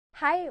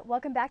Hi,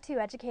 welcome back to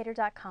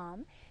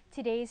Educator.com.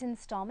 Today's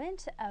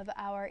installment of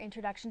our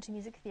Introduction to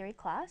Music Theory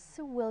class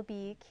will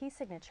be key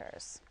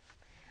signatures.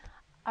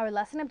 Our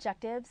lesson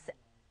objectives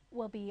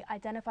will be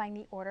identifying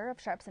the order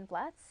of sharps and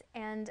flats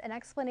and an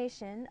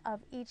explanation of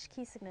each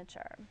key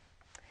signature.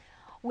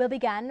 We'll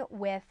begin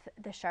with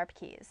the sharp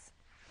keys.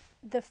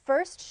 The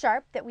first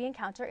sharp that we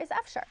encounter is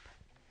F sharp.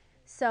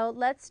 So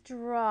let's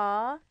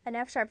draw an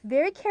F sharp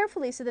very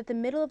carefully so that the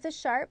middle of the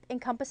sharp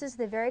encompasses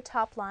the very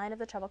top line of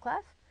the treble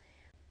clef.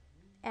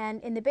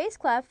 And in the bass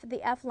clef,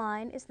 the F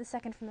line is the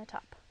second from the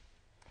top.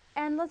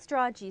 And let's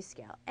draw a G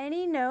scale.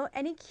 Any note,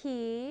 any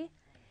key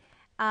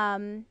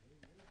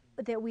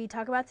that we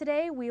talk about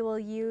today, we will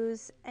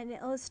use an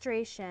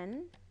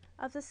illustration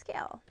of the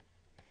scale.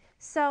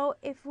 So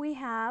if we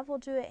have, we'll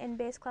do it in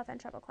bass clef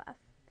and treble clef.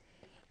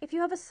 If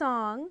you have a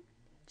song,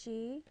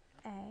 G,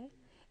 A,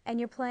 and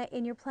you're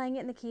playing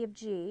it in the key of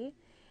G,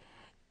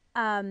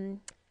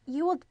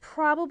 you will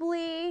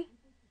probably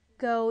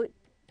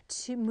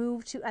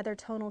move to other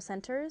tonal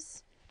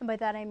centers, and by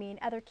that I mean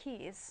other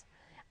keys.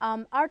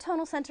 Our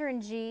tonal center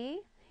in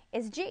G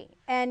is G,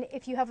 and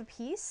if you have a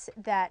piece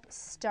that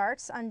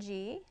starts on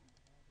G,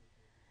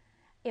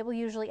 it will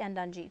usually end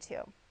on G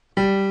too.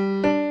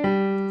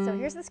 So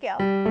here's the scale.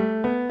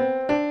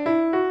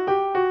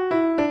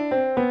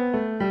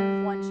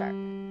 1 sharp.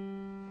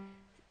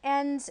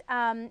 And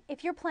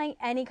if you're playing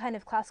any kind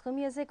of classical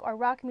music or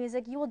rock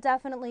music, you will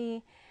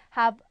definitely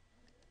have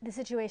the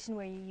situation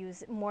where you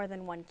use more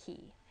than one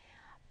key.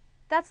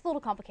 That's a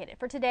little complicated.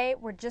 For today,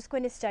 we're just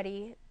going to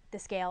study the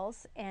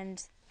scales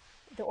and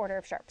the order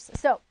of sharps.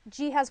 So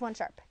G has 1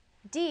 sharp.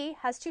 D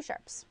has 2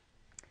 sharps.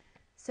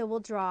 So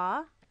we'll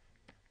draw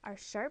our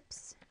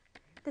sharps.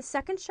 The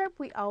second sharp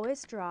we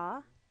always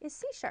draw is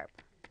C sharp.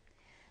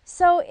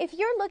 So if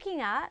you're looking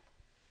at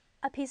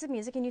a piece of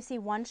music and you see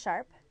 1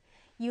 sharp,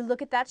 you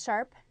look at that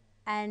sharp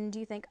and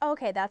you think, oh,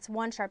 okay, that's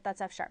 1 sharp, that's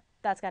F sharp.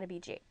 That's got to be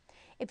G.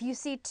 If you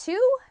see 2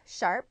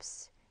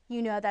 sharps,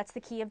 you know that's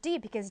the key of D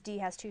because D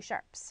has 2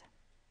 sharps.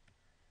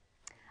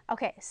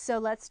 Okay, so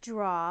let's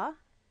draw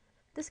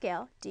the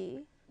scale.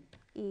 D,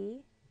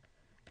 E,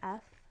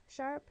 F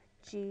sharp,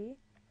 G,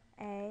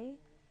 A,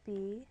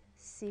 B,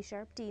 C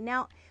sharp, D.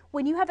 Now,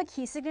 when you have a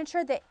key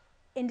signature that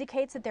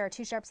indicates that there are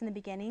 2 sharps in the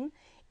beginning,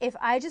 if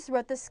I just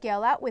wrote the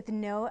scale out with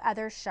no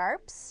other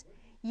sharps,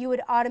 you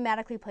would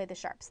automatically play the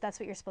sharps. That's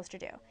what you're supposed to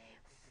do.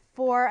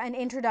 For an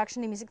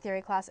Introduction to Music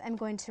Theory class, I'm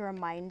going to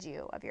remind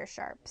you of your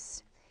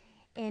sharps.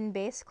 In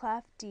bass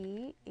clef,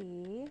 D,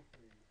 E,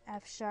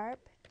 F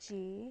sharp,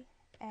 G,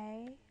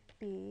 A,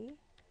 B,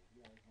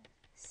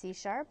 C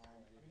sharp,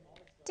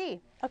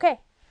 D. Okay,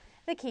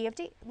 the key of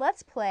D.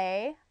 Let's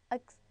play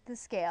the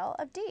scale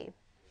of D.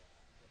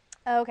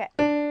 Okay.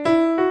 D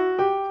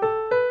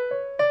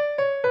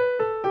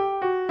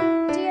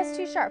has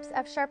 2 sharps,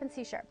 F sharp and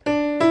C sharp.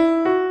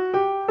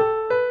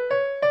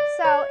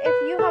 So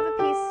if you have a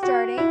piece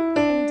starting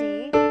in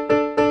D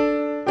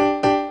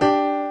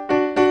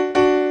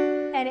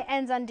and it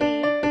ends on D,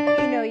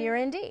 you know you're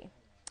in D.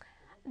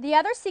 The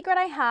other secret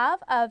I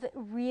have of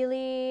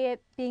really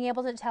being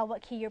able to tell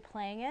what key you're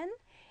playing in,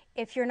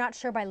 if you're not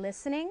sure by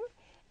listening,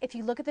 if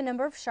you look at the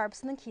number of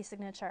sharps in the key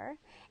signature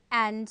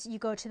and you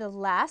go to the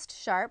last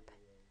sharp,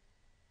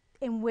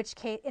 in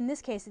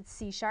this case it's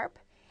C sharp,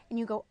 and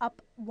you go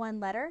up 1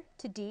 letter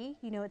to D,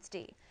 you know it's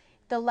D.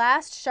 The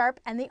last sharp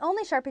and the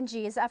only sharp in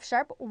G is F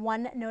sharp.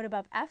 1 note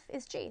above F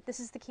is G.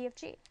 This is the key of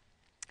G.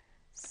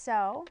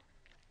 So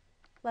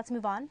let's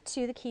move on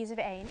to the keys of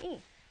A and E.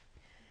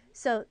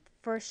 So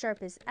first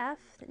sharp is F,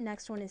 the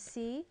next one is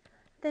C,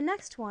 the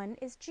next one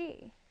is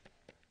G.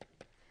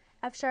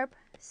 F sharp,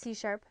 C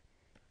sharp,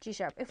 G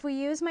sharp. If we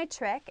use my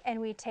trick and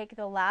we take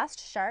the last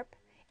sharp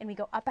and we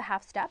go up a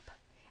half step,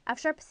 F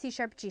sharp, C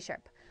sharp, G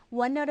sharp.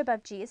 1 note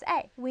above G is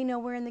A. We know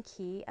we're in the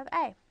key of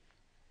A.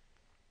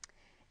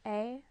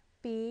 A,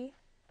 B,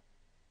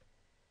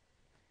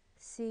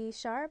 C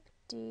sharp,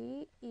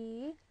 D,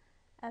 E,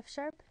 F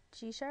sharp,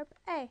 G sharp,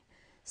 A.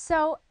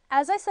 So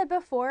as I said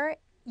before,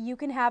 you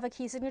can have a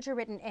key signature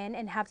written in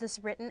and have this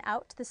written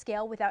out to the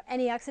scale without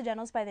any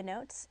accidentals by the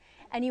notes,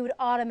 and you would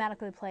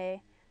automatically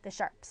play the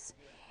sharps.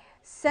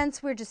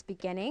 Since we're just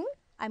beginning,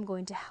 I'm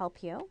going to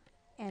help you,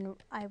 and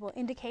I will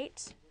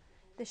indicate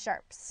the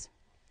sharps.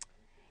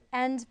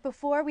 And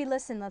before we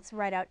listen, let's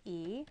write out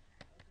E.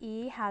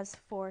 E has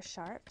 4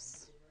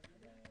 sharps.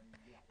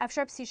 F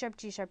sharp, C sharp,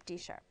 G sharp, D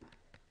sharp.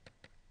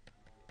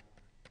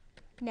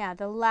 Now,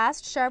 the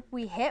last sharp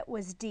we hit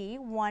was D.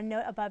 1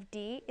 note above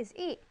D is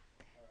E.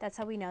 That's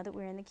how we know that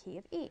we're in the key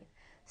of E.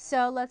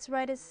 So let's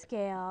write a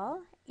scale.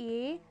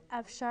 E,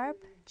 F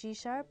sharp, G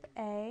sharp,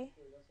 A,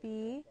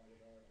 B,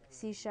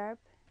 C sharp,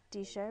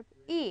 D sharp,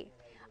 E.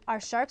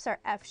 Our sharps are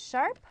F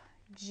sharp,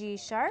 G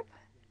sharp,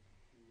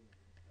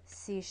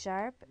 C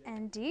sharp,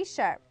 and D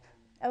sharp.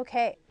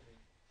 Okay,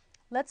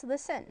 let's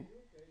listen.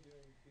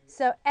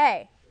 So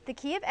A, the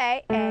key of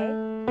A, B,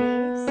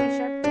 C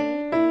sharp, D, E,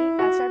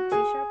 F sharp, G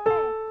sharp, A.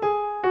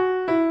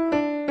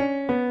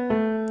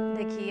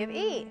 The key of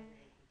E,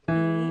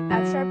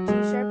 F sharp, G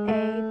sharp, A,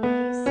 B,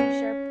 C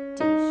sharp,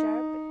 D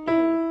sharp, E,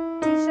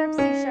 D sharp,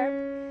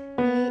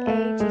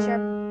 G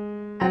sharp,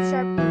 F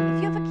sharp, E.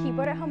 If you have a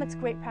keyboard at home, it's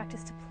great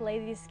practice to play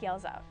these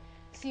scales out,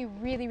 so you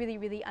really, really,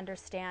 really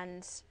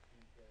understand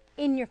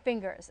in your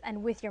fingers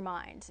and with your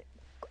mind,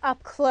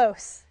 up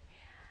close,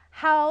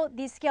 how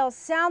these scales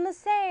sound the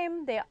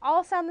same. They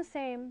all sound the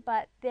same,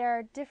 but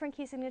they're different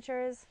key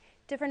signatures,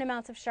 different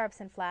amounts of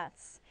sharps and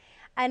flats.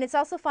 And it's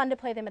also fun to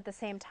play them at the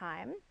same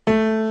time.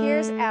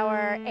 Here's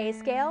our A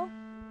scale.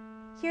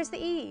 Here's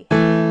the E.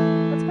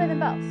 Let's play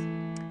them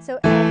both. So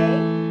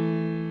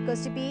A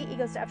goes to B, E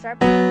goes to F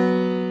sharp.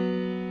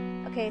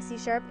 Okay, C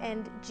sharp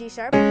and G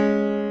sharp.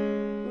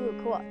 Ooh,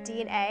 cool.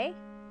 D and A.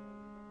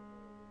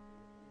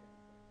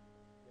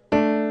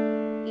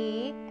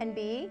 E and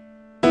B.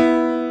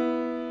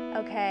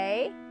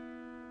 Okay.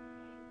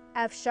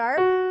 F sharp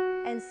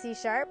and C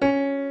sharp.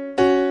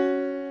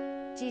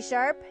 G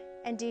sharp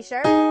and D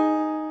sharp.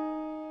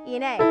 E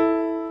and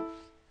A.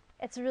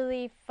 It's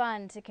really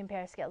fun to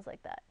compare scales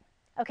like that.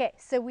 Okay,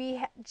 so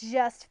we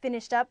just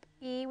finished up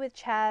E with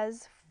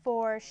Chaz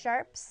 4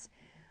 sharps.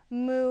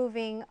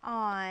 Moving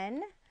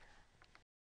on